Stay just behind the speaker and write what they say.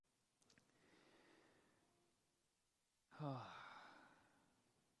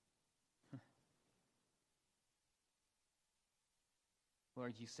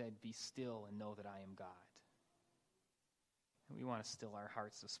Lord, you said, be still and know that I am God. And we want to still our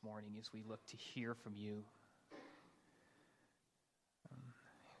hearts this morning as we look to hear from you.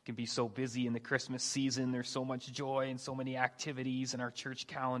 We can be so busy in the Christmas season. There's so much joy and so many activities, and our church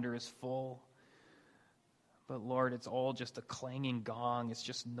calendar is full. But Lord, it's all just a clanging gong. It's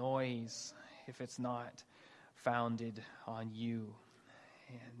just noise if it's not founded on you.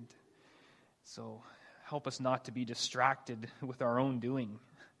 And so help us not to be distracted with our own doing.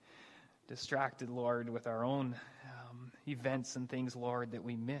 Distracted, Lord, with our own events and things, Lord, that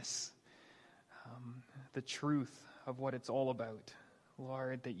we miss the truth of what it's all about.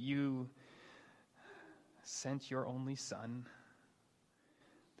 Lord, that you sent your only Son,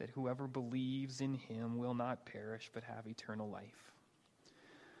 that whoever believes in him will not perish but have eternal life.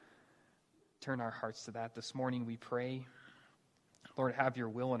 Turn our hearts to that this morning, we pray. Lord, have your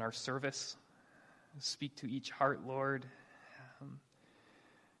will in our service. Speak to each heart, Lord.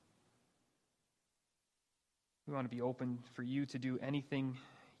 We want to be open for you to do anything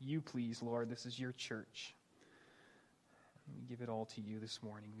you please, Lord. This is your church. We give it all to you this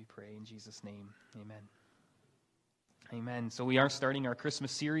morning, we pray in Jesus' name. Amen. Amen. So we are starting our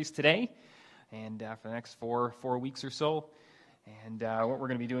Christmas series today, and for the next four weeks or so. And what we're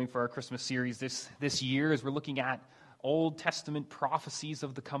going to be doing for our Christmas series this year is we're looking at Old Testament prophecies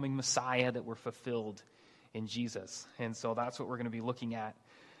of the coming Messiah that were fulfilled in Jesus. And so that's what we're going to be looking at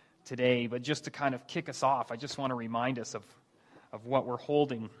today. But just to kind of kick us off, I just want to remind us of what we're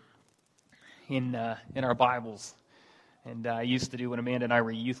holding in our Bibles. And I used to do, when Amanda and I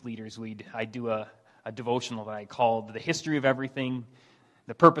were youth leaders, I'd do a devotional that I called The History of Everything,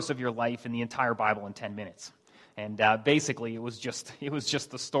 the Purpose of Your Life, and the Entire Bible in 10 Minutes. And basically, it was just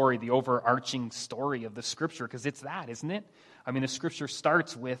the story, the overarching story of the Scripture, because it's that, isn't it? I mean, the Scripture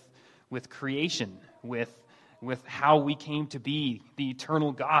starts with creation, with how we came to be, the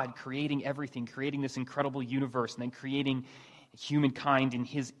eternal God creating everything, creating this incredible universe, and then creating humankind in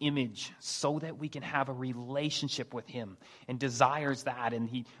his image so that we can have a relationship with him, and desires that. And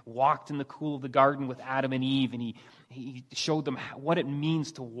he walked in the cool of the garden with Adam and Eve, and he showed them what it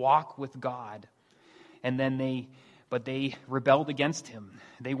means to walk with God. And then they rebelled against him.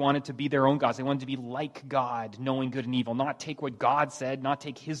 They wanted to be their own gods. They wanted to be like God, knowing good and evil, not take what God said, not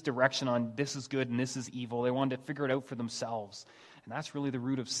take his direction on this is good and this is evil. They wanted to figure it out for themselves. And that's really the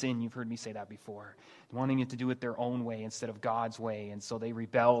root of sin. You've heard me say that before. Wanting it to do it their own way instead of God's way. And so they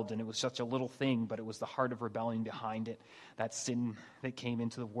rebelled, and it was such a little thing, but it was the heart of rebellion behind it. That sin that came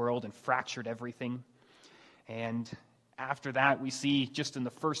into the world and fractured everything. And after that, we see just in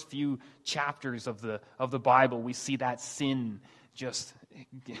the first few chapters of the Bible, we see that sin just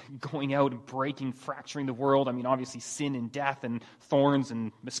going out and breaking, fracturing the world. I mean, obviously sin and death and thorns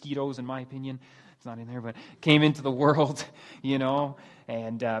and mosquitoes, in my opinion. It's not in there, but came into the world,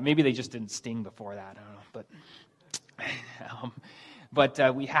 and maybe they just didn't sting before that. I don't know,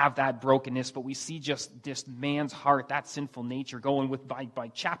 but we have that brokenness, but we see just this man's heart, that sinful nature going with,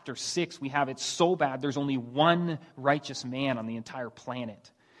 by chapter 6, we have it so bad, there's only one righteous man on the entire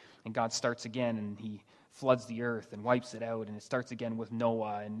planet. And God starts again, and he floods the earth and wipes it out, and it starts again with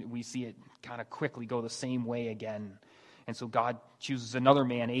Noah, and we see it kind of quickly go the same way again. And so God chooses another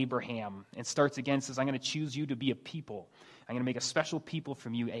man, Abraham, and starts again, says, I'm going to choose you to be a people. I'm going to make a special people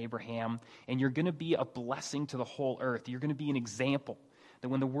from you, Abraham, and you're going to be a blessing to the whole earth. You're going to be an example that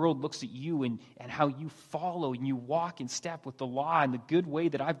when the world looks at you and how you follow and you walk in step with the law and the good way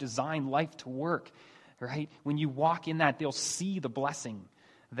that I've designed life to work, right? When you walk in that, they'll see the blessing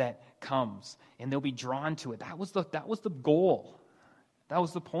that comes, and they'll be drawn to it. That was the goal. That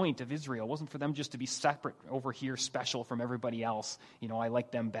was the point of Israel. It wasn't for them just to be separate over here, special from everybody else. I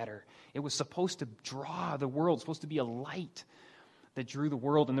like them better. It was supposed to draw the world, supposed to be a light that drew the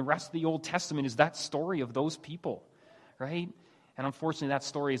world. And the rest of the Old Testament is that story of those people, right? And unfortunately, that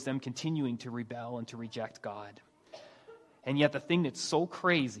story is them continuing to rebel and to reject God. And yet the thing that's so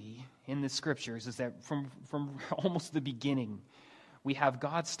crazy in the Scriptures is that from almost the beginning, we have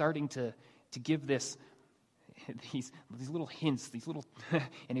God starting to give these little hints,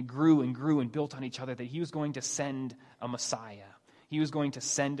 and it grew and grew and built on each other, that he was going to send a Messiah. He was going to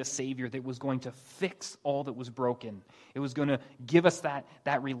send a Savior that was going to fix all that was broken. It was going to give us that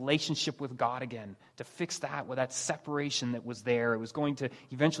relationship with God again, to fix that with that separation that was there. It was going to,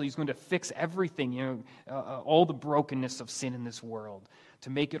 eventually he's going to fix everything, all the brokenness of sin in this world,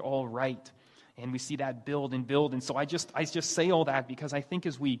 to make it all right. And we see that build and build. And so I just say all that because I think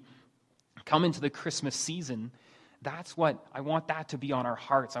as we come into the Christmas season, That's what, I want that to be on our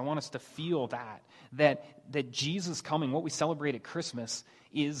hearts. I want us to feel that Jesus coming, what we celebrate at Christmas,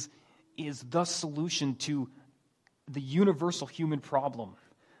 is the solution to the universal human problem.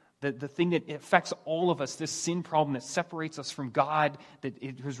 The thing that affects all of us, this sin problem that separates us from God, that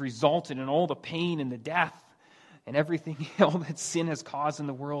it has resulted in all the pain and the death and everything, all that sin has caused in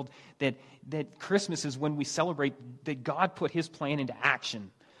the world, that Christmas is when we celebrate that God put his plan into action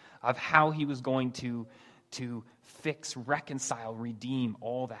of how he was going to fix, reconcile, redeem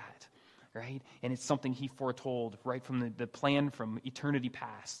all that, right? And it's something he foretold right from the plan from eternity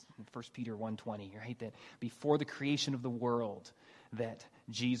past, in 1 Peter 1:20, right? That before the creation of the world, that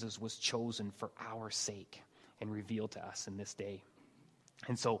Jesus was chosen for our sake and revealed to us in this day.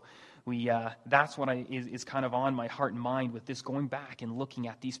 And so that's what is kind of on my heart and mind with this, going back and looking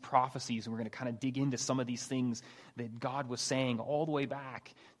at these prophecies. And we're going to kind of dig into some of these things that God was saying all the way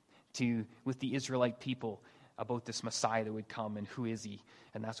back with the Israelite people about this Messiah that would come and who is he.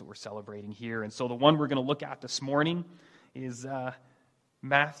 And that's what we're celebrating here. And so the one we're going to look at this morning is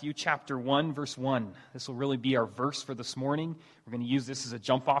Matthew chapter 1, verse 1. This will really be our verse for this morning. We're going to use this as a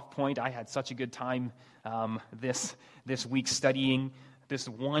jump-off point. I had such a good time this week studying. This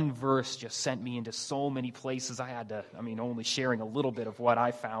one verse just sent me into so many places. Only sharing a little bit of what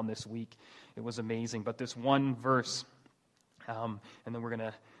I found this week. It was amazing. But this one verse, and then we're going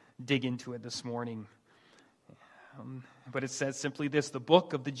to dig into it this morning. But it says simply this: the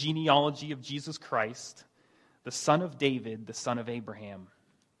book of the genealogy of Jesus Christ, the son of David, the son of Abraham.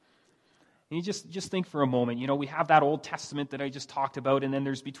 And you just think for a moment, we have that Old Testament that I just talked about, and then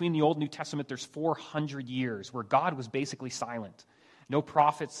there's between the Old and New Testament, there's 400 years where God was basically silent. No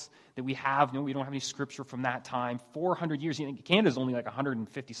prophets that we have. No, we don't have any scripture from that time. 400 years. Canada's only like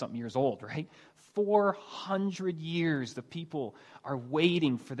 150-something years old, right? 400 years the people are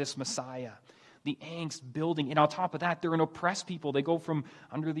waiting for this Messiah. The angst building. And on top of that, they're an oppressed people. They go from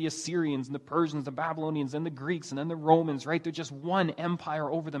under the Assyrians and the Persians, the Babylonians, and the Greeks, and then the Romans, right? They're just one empire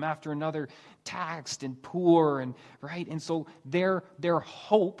over them after another, taxed and poor, and right? And so their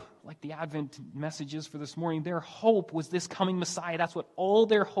hope, like the Advent messages for this morning, their hope was this coming Messiah. That's what all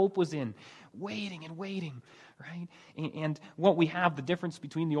their hope was in. Waiting and waiting, right? And what we have, the difference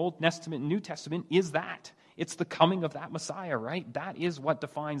between the Old Testament and New Testament is that. It's the coming of that Messiah, right? That is what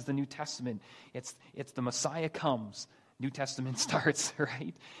defines the New Testament. It's the Messiah comes, New Testament starts,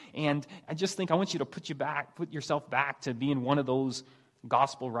 right? And I just think I want you to put yourself back to being one of those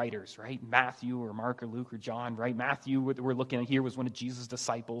gospel writers, right? Matthew or Mark or Luke or John, right? Matthew, what we're looking at here, was one of Jesus'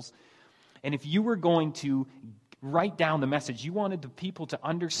 disciples. And if you were going to write down the message, you wanted the people to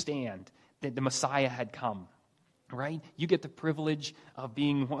understand that the Messiah had come, right? You get the privilege of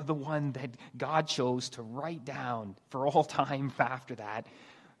being the one that God chose to write down for all time after that,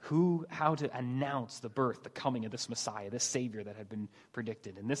 how to announce the birth, the coming of this Messiah, this Savior that had been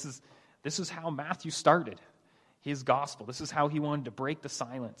predicted. And this is how Matthew started his gospel. This is how he wanted to break the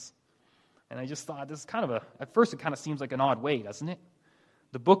silence. And I just thought, this is kind of at first it kind of seems like an odd way, doesn't it?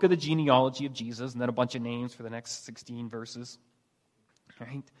 The book of the genealogy of Jesus, and then a bunch of names for the next 16 verses,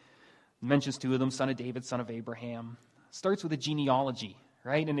 right? Mentions two of them, son of David, son of Abraham. Starts with a genealogy,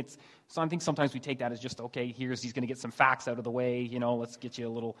 right? And so I think sometimes we take that as just, okay, he's going to get some facts out of the way, let's get you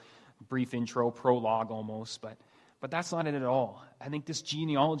a little brief intro, prologue almost, but that's not it at all. I think this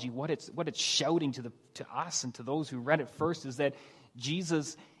genealogy, what it's shouting to us and to those who read it first, is that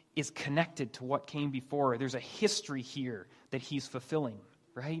Jesus is connected to what came before. There's a history here that he's fulfilling,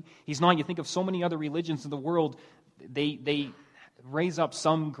 right? He's not, you think of so many other religions in the world, they raise up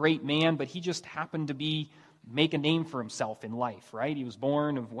some great man, but he just happened to make a name for himself in life, right? He was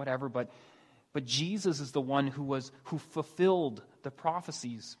born of whatever, but Jesus is the one who fulfilled the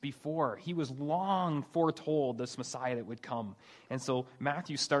prophecies before. He was long foretold this Messiah that would come. And so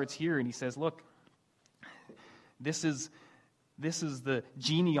Matthew starts here and he says, look, this is the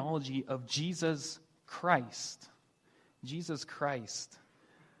genealogy of Jesus Christ. Jesus Christ.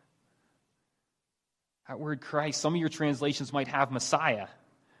 That word Christ, some of your translations might have Messiah.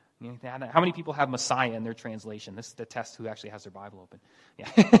 How many people have Messiah in their translation? This is the test who actually has their Bible open.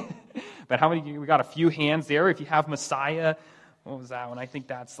 Yeah. But how many? We got a few hands there. If you have Messiah, what was that one? I think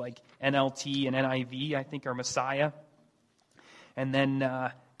that's like NLT and NIV, I think, are Messiah. And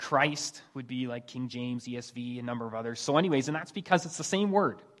then Christ would be like King James, ESV, a number of others. So anyways, and that's because it's the same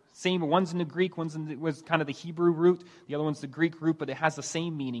word. One's in the Greek, was kind of the Hebrew root, the other one's the Greek root, but it has the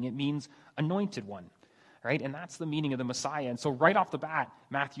same meaning. It means anointed one. Right? And that's the meaning of the Messiah. And so right off the bat,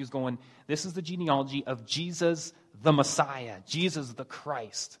 Matthew's going, this is the genealogy of Jesus the Messiah, Jesus the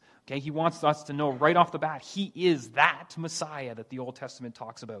Christ. Okay, he wants us to know right off the bat, he is that Messiah that the Old Testament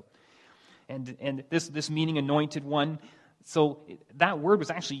talks about. And this meaning anointed one, so that word was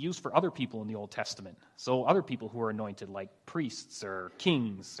actually used for other people in the Old Testament. So other people who were anointed, like priests or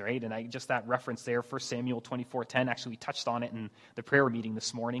kings, right? And just that reference there, 1 Samuel 24:10, actually we touched on it in the prayer meeting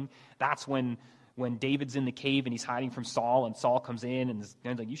this morning. That's when David's in the cave and he's hiding from Saul, and Saul comes in and is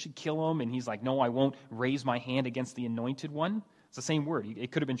like, you should kill him. And he's like, no, I won't raise my hand against the anointed one. It's the same word.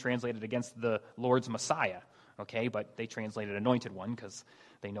 It could have been translated against the Lord's Messiah, okay? But they translated anointed one because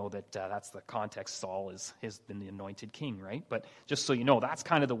they know that that's the context. Saul has been the anointed king, right? But just so you know, that's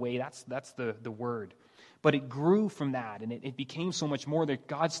kind of the way, that's the word. But it grew from that, and it became so much more that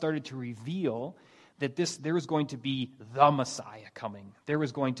God started to reveal that there was going to be the Messiah coming. There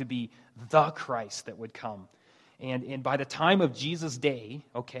was going to be the Christ that would come. And by the time of Jesus' day,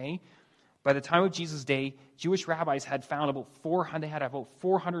 okay, by the time of Jesus' day, Jewish rabbis had found about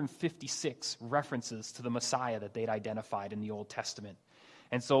 456 references to the Messiah that they'd identified in the Old Testament.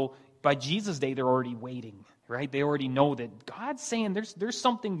 And so by Jesus' day, they're already waiting, right? They already know that God's saying there's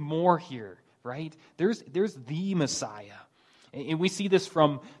something more here, right? There's the Messiah. And we see this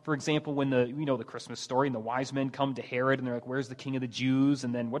from, for example, when the Christmas story, and the wise men come to Herod, and they're like, where's the king of the Jews?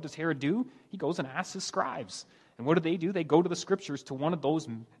 And then what does Herod do? He goes and asks his scribes. And what do? They go to the scriptures, to one of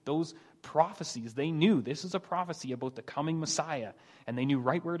those prophecies. They knew this is a prophecy about the coming Messiah, and they knew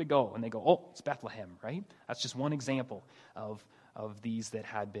right where to go. And they go, oh, it's Bethlehem, right? That's just one example of these that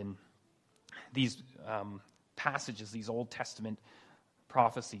had been, these passages, these Old Testament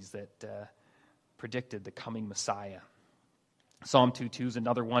prophecies that predicted the coming Messiah. Psalm 2:2 is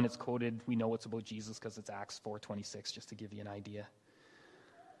another one. It's quoted. We know it's about Jesus because it's Acts 4:26, just to give you an idea.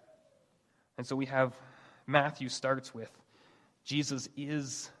 And so we have, Matthew starts with, Jesus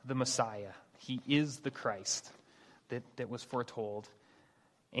is the Messiah. He is the Christ that was foretold.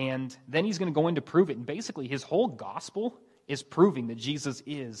 And then he's going to go in to prove it. And basically his whole gospel is proving that Jesus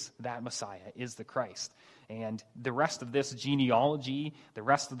is that Messiah, is the Christ. And the rest of this genealogy, the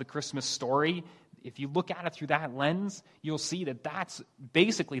rest of the Christmas story, if you look at it through that lens, you'll see that that's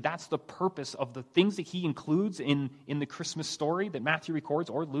the purpose of the things that he includes in the Christmas story that Matthew records,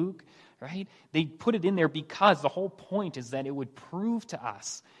 or Luke, right? They put it in there because the whole point is that it would prove to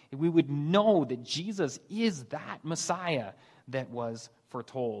us, we would know that Jesus is that Messiah that was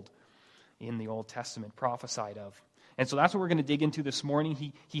foretold in the Old Testament, prophesied of. And so that's what we're going to dig into this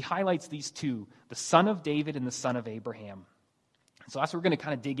morning. He highlights these two, the son of David and the son of Abraham. So that's what we're going to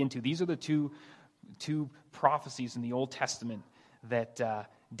kind of dig into. These are the two prophecies in the Old Testament that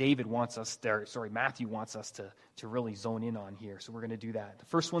Matthew wants us to really zone in on here. So we're going to do that. The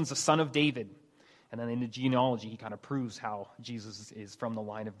first one's the son of David. And then in the genealogy, he kind of proves how Jesus is from the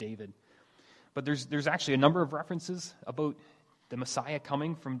line of David. But there's actually a number of references about the Messiah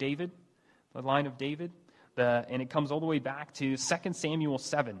coming from David, the line of David. And it comes all the way back to 2 Samuel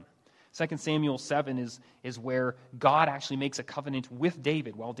 7. 2 Samuel 7 is where God actually makes a covenant with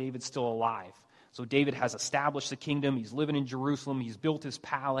David while David's still alive. So David has established the kingdom. He's living in Jerusalem. He's built his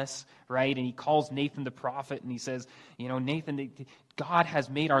palace, right? And he calls Nathan the prophet, and he says, Nathan, God has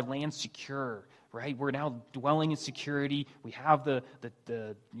made our land secure, right? We're now dwelling in security. We have the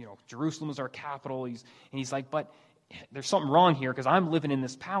Jerusalem is our capital. He's like, but there's something wrong here because I'm living in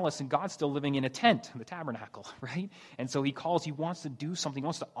this palace and God's still living in a tent, the tabernacle, right? And so he wants to do something, he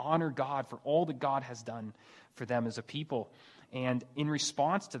wants to honor God for all that God has done for them as a people. And in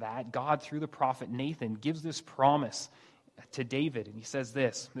response to that, God, through the prophet Nathan, gives this promise to David. And he says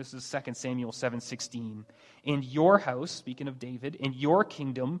this is 2 Samuel 7:16. "And your house," speaking of David, "and your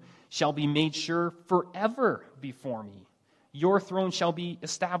kingdom shall be made sure forever before me. Your throne shall be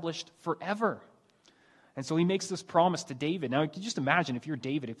established forever." And so he makes this promise to David. Now, you can just imagine if you're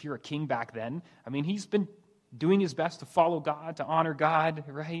David, if you're a king back then. I mean, he's been doing his best to follow God, to honor God,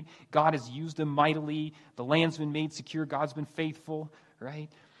 right? God has used him mightily. The land's been made secure. God's been faithful, right?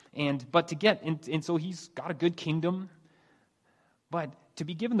 And so he's got a good kingdom. But to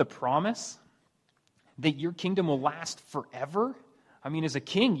be given the promise that your kingdom will last forever, I mean, as a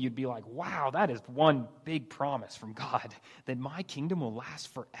king, you'd be like, wow, that is one big promise from God, that my kingdom will last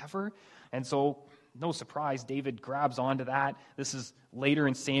forever. And so, no surprise, David grabs onto that. This is later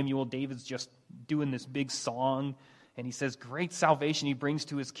in Samuel. David's just doing this big song, and he says, "Great salvation he brings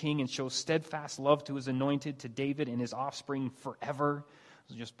to his king and shows steadfast love to his anointed, to David and his offspring forever."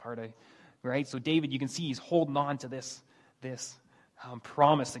 This is just part of, right? So David, you can see he's holding on to this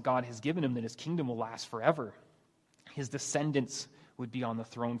promise that God has given him, that his kingdom will last forever. His descendants would be on the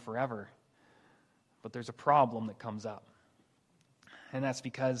throne forever. But there's a problem that comes up, and that's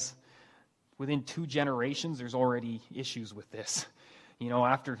because within 2 generations, there's already issues with this.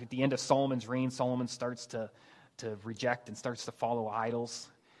 At the end of Solomon's reign, Solomon starts to reject and starts to follow idols.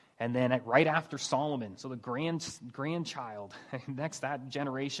 And then right after Solomon, so the grandchild, next that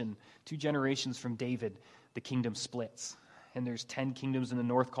generation, 2 generations from David, the kingdom splits. And there's 10 kingdoms in the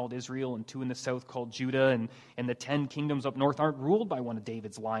north called Israel and 2 in the south called Judah. And the 10 kingdoms up north aren't ruled by one of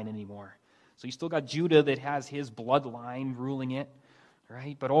David's line anymore. So you still got Judah that has his bloodline ruling it,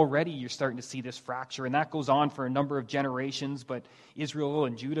 right? But already you're starting to see this fracture. And that goes on for a number of generations. But Israel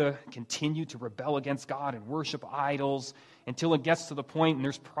and Judah continue to rebel against God and worship idols until it gets to the point, and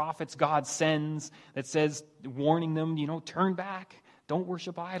there's prophets God sends that says, warning them, turn back. Don't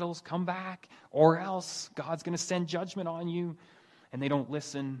worship idols, come back, or else God's going to send judgment on you. And they don't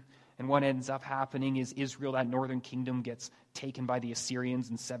listen. And what ends up happening is Israel, that northern kingdom, gets taken by the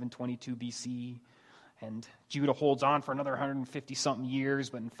Assyrians in 722 BC. And Judah holds on for another 150-something years,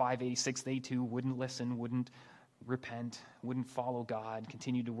 but in 586 they too wouldn't listen, wouldn't repent, wouldn't follow God,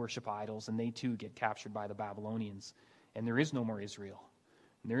 continued to worship idols, and they too get captured by the Babylonians. And there is no more Israel.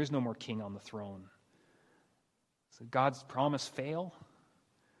 And there is no more king on the throne. So God's promise fail,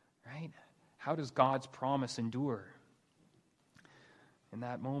 right? How does God's promise endure in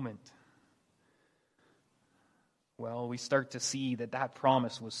that moment? Well, we start to see that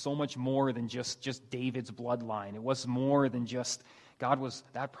promise was so much more than just David's bloodline. It was more than just,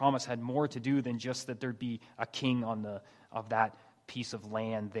 that promise had more to do than just that there'd be a king of that piece of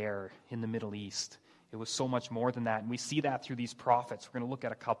land there in the Middle East. It was so much more than that. And we see that through these prophets. We're going to look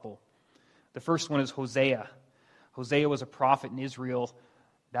at a couple. The first one is Hosea. Hosea was a prophet in Israel.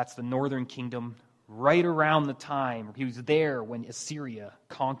 That's the northern kingdom. Right around the time, he was there when Assyria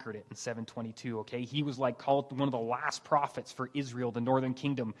conquered it in 722, okay? He was called one of the last prophets for Israel, the northern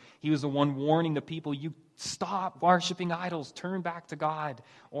kingdom. He was the one warning the people, you stop worshiping idols, turn back to God,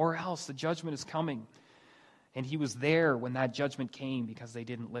 or else the judgment is coming. And he was there when that judgment came because they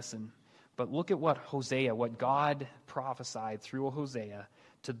didn't listen. But look at what God prophesied through Hosea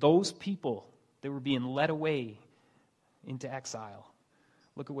to those people that were being led away into exile.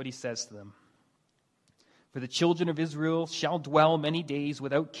 Look at what he says to them. For the children of Israel shall dwell many days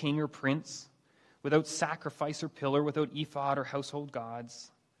without king or prince, without sacrifice or pillar, without ephod or household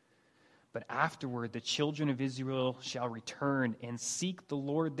gods. But afterward the children of Israel shall return and seek the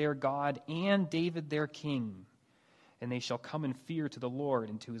Lord their God and David their king. And they shall come in fear to the Lord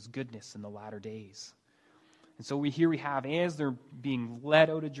and to his goodness in the latter days. And so we have, as they're being led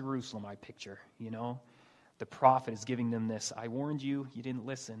out of Jerusalem, I picture, the prophet is giving them this. I warned you, you didn't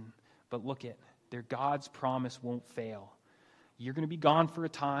listen, but look at, their God's promise won't fail. You're going to be gone for a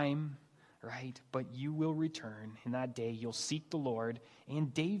time, right? But you will return. In that day, you'll seek the Lord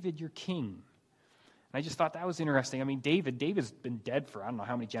and David your king. And I just thought that was interesting. I mean, David's been dead for I don't know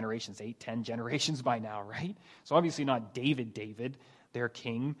how many generations, 8, 10 generations by now, right? So obviously not David, their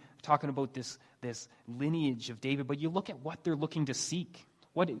king. We're talking about this lineage of David, but you look at what they're looking to seek.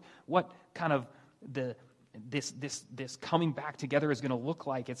 What kind of this coming back together is going to look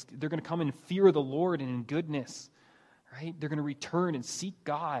like. They're going to come in fear of the Lord and in goodness, right? They're going to return and seek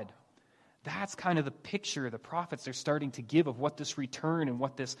God. That's kind of the picture the prophets are starting to give of what this return and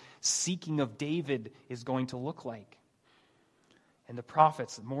what this seeking of David is going to look like. And the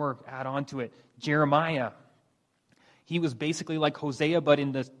prophets, more add on to it. Jeremiah, he was basically like Hosea, but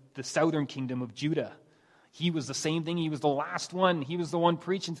in the southern kingdom of Judah. He was the same thing. He was the last one. He was the one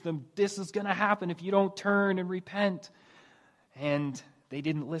preaching to them, this is going to happen if you don't turn and repent. And they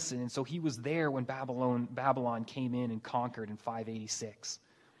didn't listen. And so he was there when Babylon came in and conquered in 586.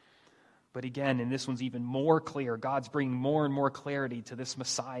 But again, and this one's even more clear, God's bringing more and more clarity to this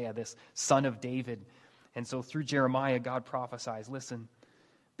Messiah, this son of David. And so through Jeremiah, God prophesies, listen,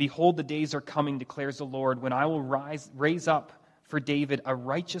 behold, the days are coming, declares the Lord, when I will raise up for David a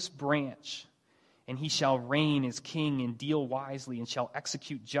righteous branch, and he shall reign as king and deal wisely and shall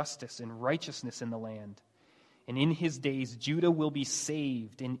execute justice and righteousness in the land. And in his days Judah will be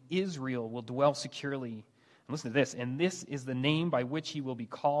saved and Israel will dwell securely. And listen to this, and this is the name by which he will be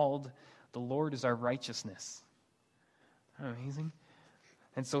called. The Lord is our righteousness. Amazing.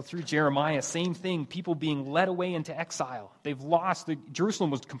 And so through Jeremiah, same thing, people being led away into exile. They've lost, Jerusalem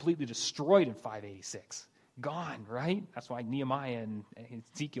was completely destroyed in 586. Gone, right? That's why Nehemiah and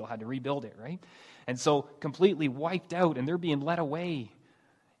Ezekiel had to rebuild it, right? And so completely wiped out, and they're being led away.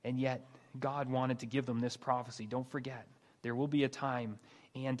 And yet God wanted to give them this prophecy. Don't forget, there will be a time,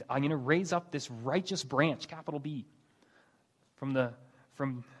 and I'm going to raise up this righteous branch, capital B,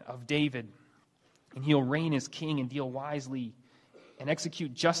 of David, and he'll reign as king and deal wisely and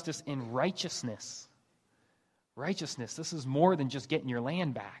execute justice and righteousness. Righteousness, this is more than just getting your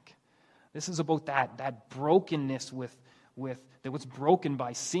land back. This is about that brokenness that was broken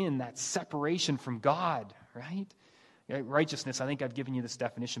by sin, that separation from God, right? Righteousness, I think I've given you this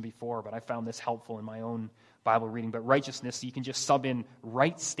definition before, but I found this helpful in my own Bible reading. But righteousness, you can just sub in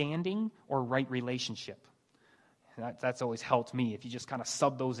right standing or right relationship. That's always helped me, if you just kind of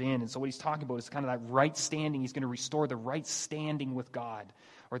sub those in. And so what he's talking about is kind of that right standing. He's going to restore the right standing with God,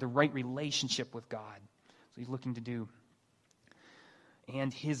 or the right relationship with God. So he's looking to do.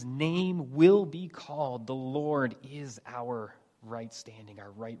 And his name will be called, the Lord is our right standing,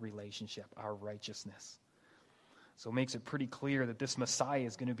 our right relationship, our righteousness. So it makes it pretty clear that this Messiah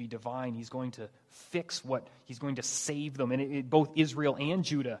is going to be divine. He's going to fix he's going to save them. And both Israel and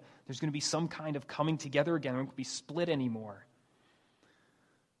Judah, there's going to be some kind of coming together again. They're not going to be split anymore.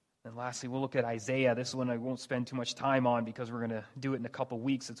 And lastly, we'll look at Isaiah. This one I won't spend too much time on because we're going to do it in a couple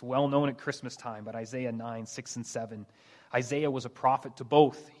weeks. It's well known at Christmas time, but Isaiah 9, 6, and 7. Isaiah was a prophet to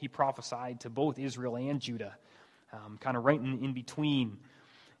both. He prophesied to both Israel and Judah, kind of right in between,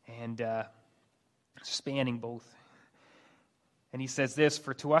 and spanning both. And he says this,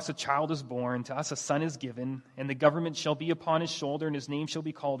 "For to us a child is born, to us a son is given, and the government shall be upon his shoulder, and his name shall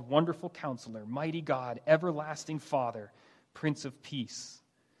be called Wonderful Counselor, Mighty God, Everlasting Father, Prince of Peace.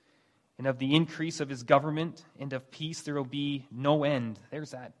 And of the increase of his government and of peace there will be no end."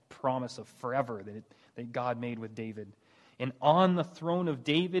 There's that promise of forever that God made with David. "And on the throne of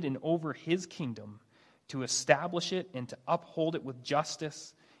David and over his kingdom, to establish it and to uphold it with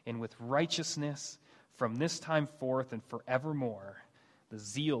justice and with righteousness, from this time forth and forevermore, the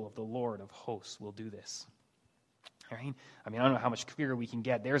zeal of the Lord of hosts will do this." All right? I mean, I don't know how much clearer we can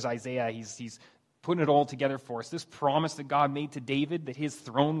get. There's Isaiah. He's putting it all together for us. This promise that God made to David, that his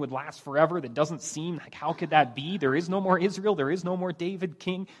throne would last forever, that doesn't seem like, how could that be? There is no more Israel. There is no more Davidic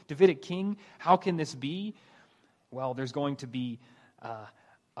king. How can this be? Well, there's going to be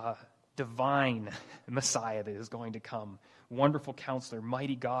a divine Messiah that is going to come. Wonderful Counselor,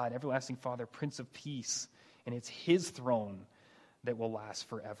 Mighty God, Everlasting Father, Prince of Peace. And it's his throne that will last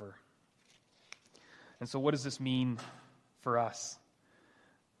forever. And so what does this mean for us?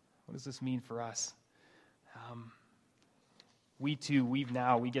 What does this mean for us? We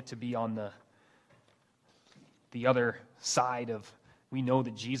get to be on the other side of, we know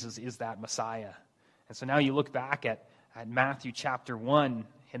that Jesus is that Messiah. And so now you look back at Matthew chapter 1,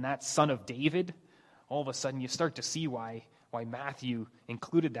 and that son of David, all of a sudden you start to see why Matthew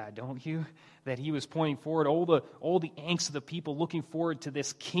included that, don't you? That he was pointing forward all the angst of the people looking forward to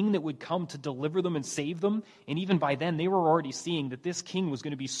this king that would come to deliver them and save them. And even by then, they were already seeing that this king was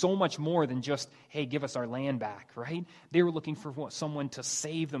going to be so much more than just, hey, give us our land back, right? They were looking for someone to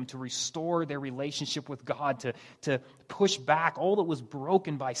save them, to restore their relationship with God, to push back all that was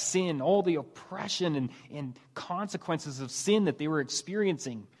broken by sin, all the oppression and consequences of sin that they were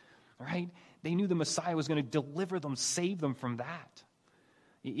experiencing, right? They knew the Messiah was going to deliver them, save them from that.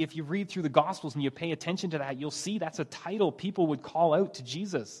 If you read through the Gospels and you pay attention to that, you'll see that's a title people would call out to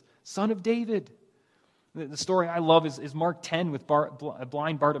Jesus, Son of David. The story I love is Mark 10 with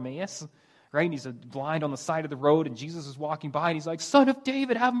blind Bartimaeus, right? And he's blind on the side of the road, and Jesus is walking by, and he's like, "Son of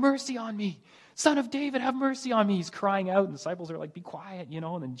David, have mercy on me. Son of David, have mercy on me." He's crying out, and the disciples are like, "Be quiet,"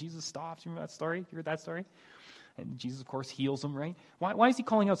 and then Jesus stops. Remember that story? You heard that story? And Jesus, of course, heals him, right? Why is he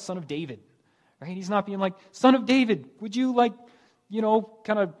calling out Son of David? Right? He's not being like, "Son of David, would you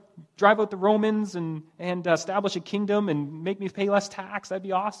kind of drive out the Romans and establish a kingdom and make me pay less tax? That'd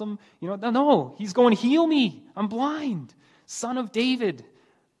be awesome." No, he's going, "Heal me. I'm blind. Son of David,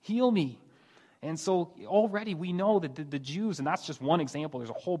 heal me." And so already we know that the Jews, and that's just one example. There's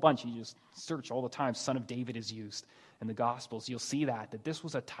a whole bunch. You just search all the time. Son of David is used in the Gospels. You'll see that this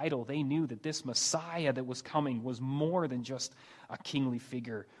was a title. They knew that this Messiah that was coming was more than just a kingly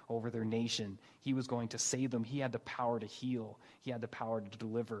figure over their nation. He was going to save them. He had the power to heal. He had the power to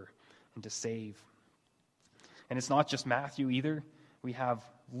deliver and to save. And it's not just Matthew either. We have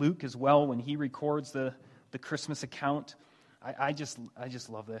Luke as well when he records the Christmas account. I just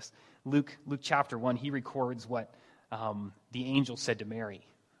love this. Luke chapter 1, he records what the angel said to Mary.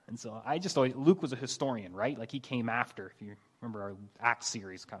 And so I just thought Luke was a historian, right? Like he came after. If you remember our Acts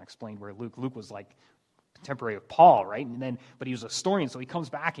series kind of explained where Luke was like contemporary of Paul, right? But he was a historian, so he comes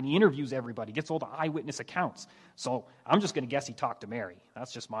back and he interviews everybody, gets all the eyewitness accounts. So I'm just going to guess he talked to Mary.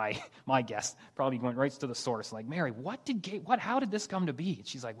 That's just my guess. Probably went right to the source, like, "Mary, how did this come to be?" And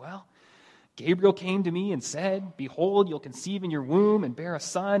she's like, "Well, Gabriel came to me and said, 'Behold, you'll conceive in your womb and bear a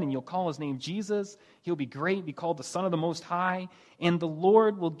son, and you'll call his name Jesus. He'll be great, be called the Son of the Most High, and the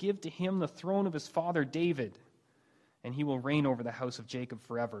Lord will give to him the throne of his father David, and he will reign over the house of Jacob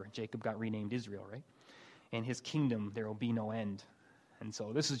forever.'" Jacob got renamed Israel, right? "And his kingdom there will be no end." And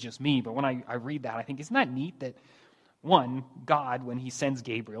so this is just me, but when I read that, I think, isn't that neat that One, God, when he sends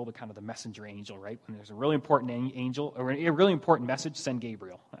Gabriel, the kind of the messenger angel, right? When there's a really important angel, or a really important message, send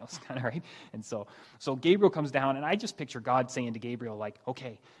Gabriel. That was kind of right. And so Gabriel comes down, and I just picture God saying to Gabriel, like,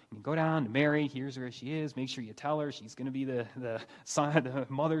 okay, you go down to Mary, here's where she is, make sure you tell her she's going to be the son, the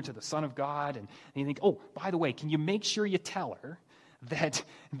mother to the Son of God. And you think, oh, by the way, can you make sure you tell her that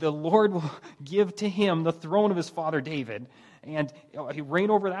the Lord will give to him the throne of his father David, and he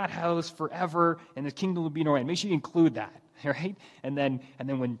reign over that house forever, and the kingdom will be no end. Make sure you include that, right? And then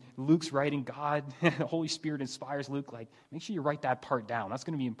when Luke's writing, God, the Holy Spirit inspires Luke, like, make sure you write that part down. That's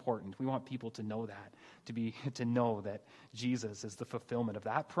going to be important. We want people to know that, to know that Jesus is the fulfillment of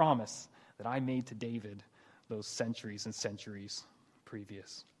that promise that I made to David those centuries and centuries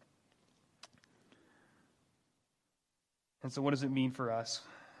previous. And so what does it mean for us?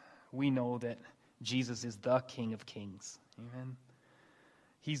 We know that Jesus is the King of Kings. Amen.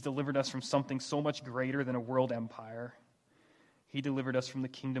 He's delivered us from something so much greater than a world empire. He delivered us from the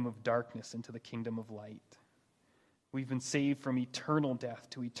kingdom of darkness into the kingdom of light. We've been saved from eternal death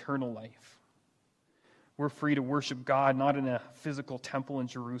to eternal life. We're free to worship God not in a physical temple in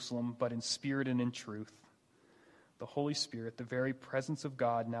Jerusalem, but in spirit and in truth. The Holy Spirit, the very presence of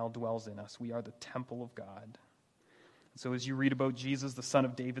God, now dwells in us. We are the temple of God. So as you read about Jesus, the Son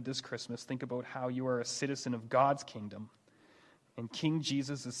of David, this Christmas, think about how you are a citizen of God's kingdom, and King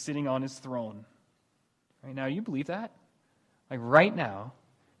Jesus is sitting on his throne. Right now, you believe that? Like right now,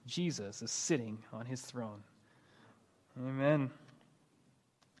 Jesus is sitting on his throne. Amen.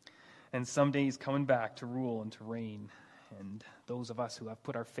 And someday he's coming back to rule and to reign, and those of us who have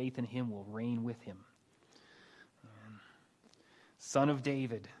put our faith in him will reign with him. Amen. Son of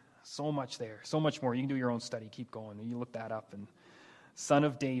David. So much there, so much more. You can do your own study. Keep going. You look that up. And Son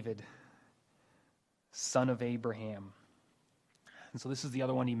of David, son of Abraham. And so this is the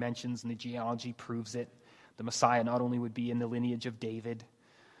other one he mentions, and the genealogy proves it. The Messiah not only would be in the lineage of David,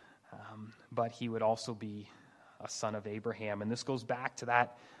 but he would also be a son of Abraham. And this goes back to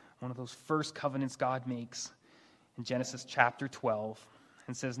that, one of those first covenants God makes in Genesis chapter 12.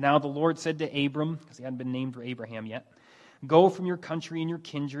 And says, now the Lord said to Abram, because he hadn't been named Abraham yet, go from your country and your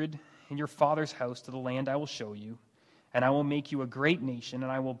kindred and your father's house to the land I will show you, and I will make you a great nation,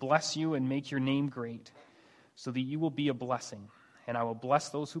 and I will bless you and make your name great, so that you will be a blessing. And I will bless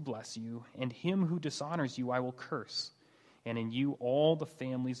those who bless you, and him who dishonors you I will curse, and in you all the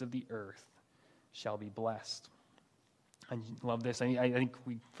families of the earth shall be blessed. I love this. I think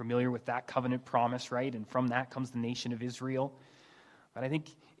we're familiar with that covenant promise, right? And from that comes the nation of Israel. But I think,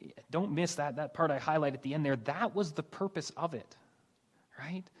 don't miss that part I highlight at the end there. That was the purpose of it,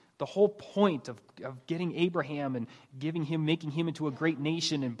 right? The whole point of getting Abraham and making him into a great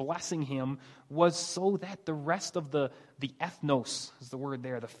nation and blessing him was so that the rest of the ethnos, is the word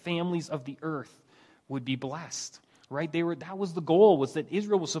there, the families of the earth would be blessed, right? That was the goal, was that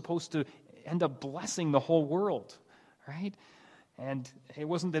Israel was supposed to end up blessing the whole world, right? And it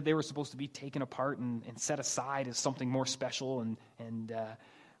wasn't that they were supposed to be taken apart and set aside as something more special,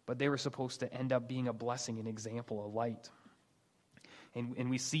 but they were supposed to end up being a blessing, an example, a light. And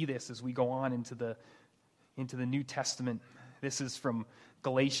we see this as we go on into the New Testament. This is from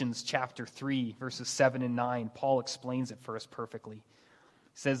Galatians chapter 3, verses 7 and 9. Paul explains it for us perfectly. He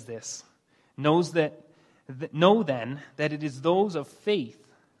says this, know then that it is those of faith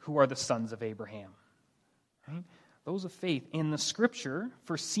who are the sons of Abraham. Right? Those of faith. In the Scripture,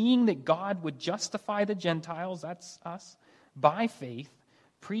 foreseeing that God would justify the Gentiles, that's us, by faith,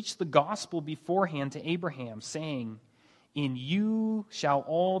 preached the gospel beforehand to Abraham, saying, in you shall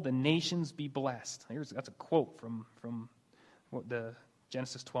all the nations be blessed. That's a quote from the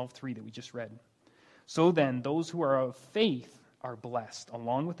Genesis 12:3 that we just read. So then, those who are of faith are blessed,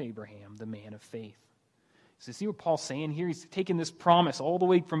 along with Abraham, the man of faith. So see what Paul's saying here? He's taking this promise all the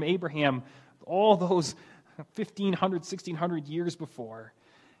way from Abraham, all those 1,500, 1,600 years before.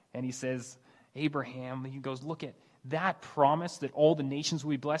 And he says, Abraham, he goes, look at that promise that all the nations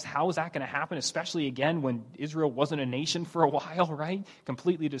will be blessed. How is that going to happen? Especially again when Israel wasn't a nation for a while, right?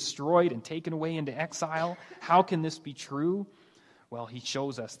 Completely destroyed and taken away into exile. How can this be true? Well, he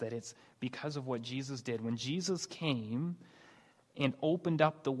shows us that it's because of what Jesus did. When Jesus came and opened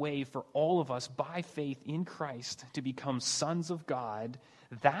up the way for all of us by faith in Christ to become sons of God,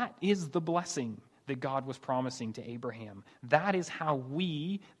 that is the blessing that God was promising to Abraham. That is how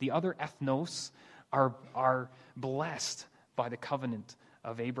we, the other ethnos, are blessed by the covenant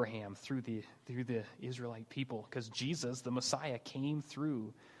of Abraham through the Israelite people, because Jesus, the Messiah, came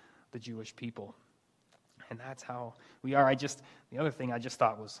through the Jewish people. And that's how we are. The other thing I just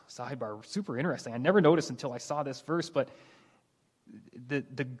thought was, sidebar, super interesting. I never noticed until I saw this verse, but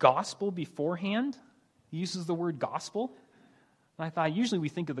the gospel beforehand He uses the word gospel. And I thought, usually we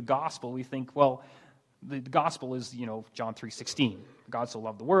think of the gospel, we think, well, the gospel is, John 3:16. God so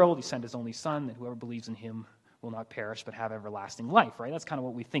loved the world, he sent his only son, that whoever believes in him will not perish but have everlasting life, right? That's kind of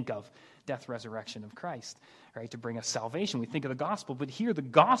what we think of, death, resurrection of Christ, right? To bring us salvation. We think of the gospel, but here the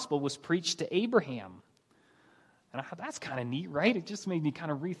gospel was preached to Abraham. And I thought, that's kind of neat, right? It just made me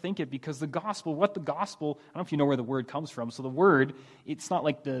kind of rethink it, because the gospel, I don't know if you know where the word comes from. So the word, it's not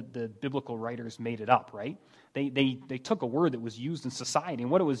like the biblical writers made it up, right? They took a word that was used in society,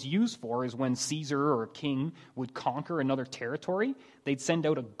 and what it was used for is when Caesar or a king would conquer another territory, they'd send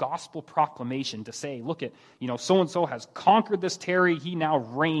out a gospel proclamation to say, look at, so-and-so has conquered this territory, he now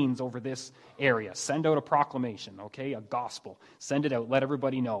reigns over this area. Send out a proclamation, okay, a gospel. Send it out, let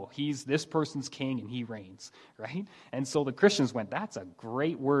everybody know, he's this person's king and he reigns, right? And so the Christians went, that's a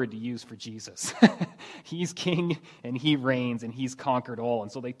great word to use for Jesus. He's king and he reigns and he's conquered all.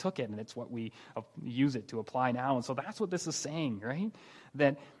 And so they took it, and it's what we use it to apply now. And so that's what this is saying, right?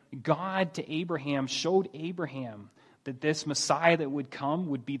 That God to Abraham showed Abraham that this Messiah that would come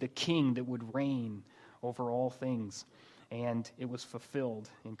would be the king that would reign over all things. And it was fulfilled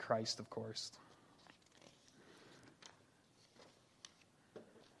in Christ, of course.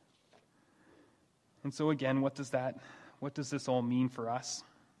 And so again, what does this all mean for us?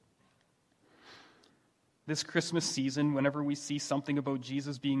 This Christmas season, whenever we see something about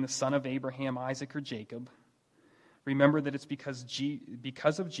Jesus being the son of Abraham, Isaac, or Jacob, remember that it's because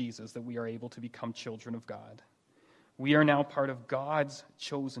of Jesus that we are able to become children of God. We are now part of God's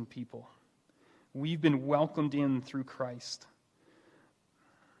chosen people. We've been welcomed in through Christ.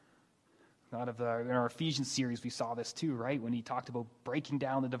 In our Ephesians series, we saw this too, right? When he talked about breaking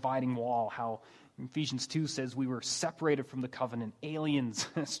down the dividing wall, how Ephesians 2 says we were separated from the covenant, aliens,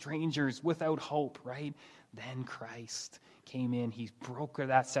 strangers, without hope, right? Then Christ came in. He broke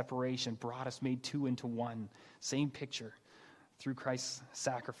that separation, brought us, made two into one. Same picture. Through Christ's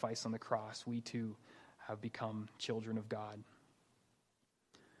sacrifice on the cross, we too have become children of God.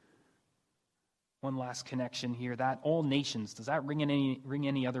 One last connection here, that all nations, does that ring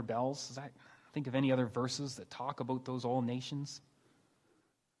any other bells? Does that think of any other verses that talk about those all nations?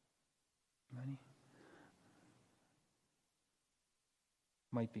 Any?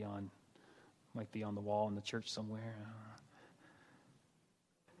 Might be on the wall in the church somewhere.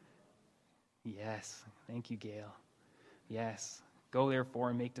 Yes, thank you, Gail. Yes, go therefore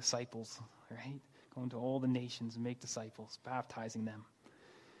and make disciples, right? Go into all the nations and make disciples, baptizing them.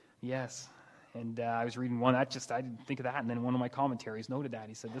 Yes. And I was reading one, I didn't think of that, and then one of my commentaries noted that.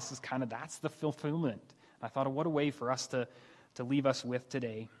 He said, that's the fulfillment. And I thought, what a way for us to leave us with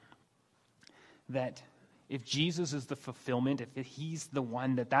today, that if Jesus is the fulfillment, if he's the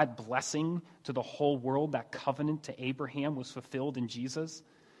one that blessing to the whole world, that covenant to Abraham was fulfilled in Jesus,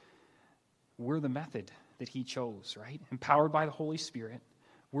 we're the method that he chose, right? Empowered by the Holy Spirit,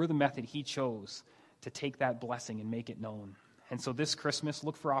 we're the method he chose to take that blessing and make it known. And so this Christmas,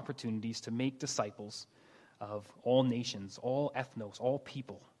 look for opportunities to make disciples of all nations, all ethnos, all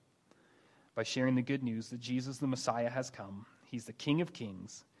people, by sharing the good news that Jesus the Messiah has come. He's the King of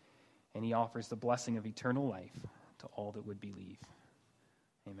Kings, and he offers the blessing of eternal life to all that would believe.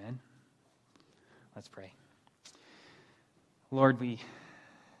 Amen. Let's pray. Lord, we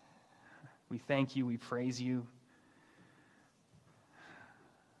thank you, we praise you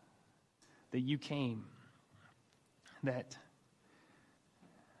that you came, that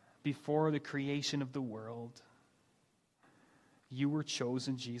before the creation of the world, you were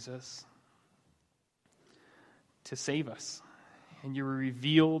chosen, Jesus, to save us. And you were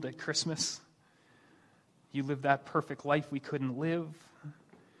revealed at Christmas. You lived that perfect life we couldn't live.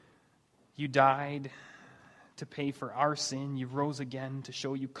 You died to pay for our sin. You rose again to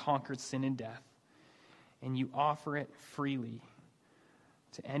show you conquered sin and death. And you offer it freely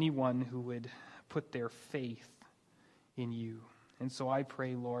to anyone who would put their faith in you. And so I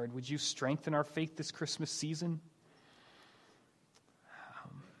pray, Lord, would you strengthen our faith this Christmas season?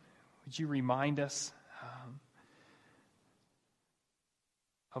 Would you remind us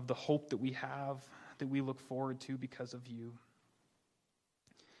of the hope that we have, that we look forward to because of you?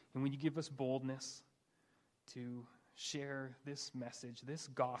 And would you give us boldness to share this message, this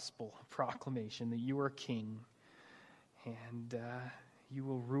gospel proclamation that you are King, and you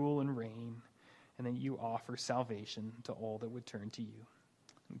will rule and reign, and that you offer salvation to all that would turn to you.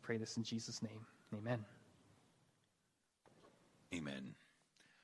 We pray this in Jesus' name. Amen. Amen.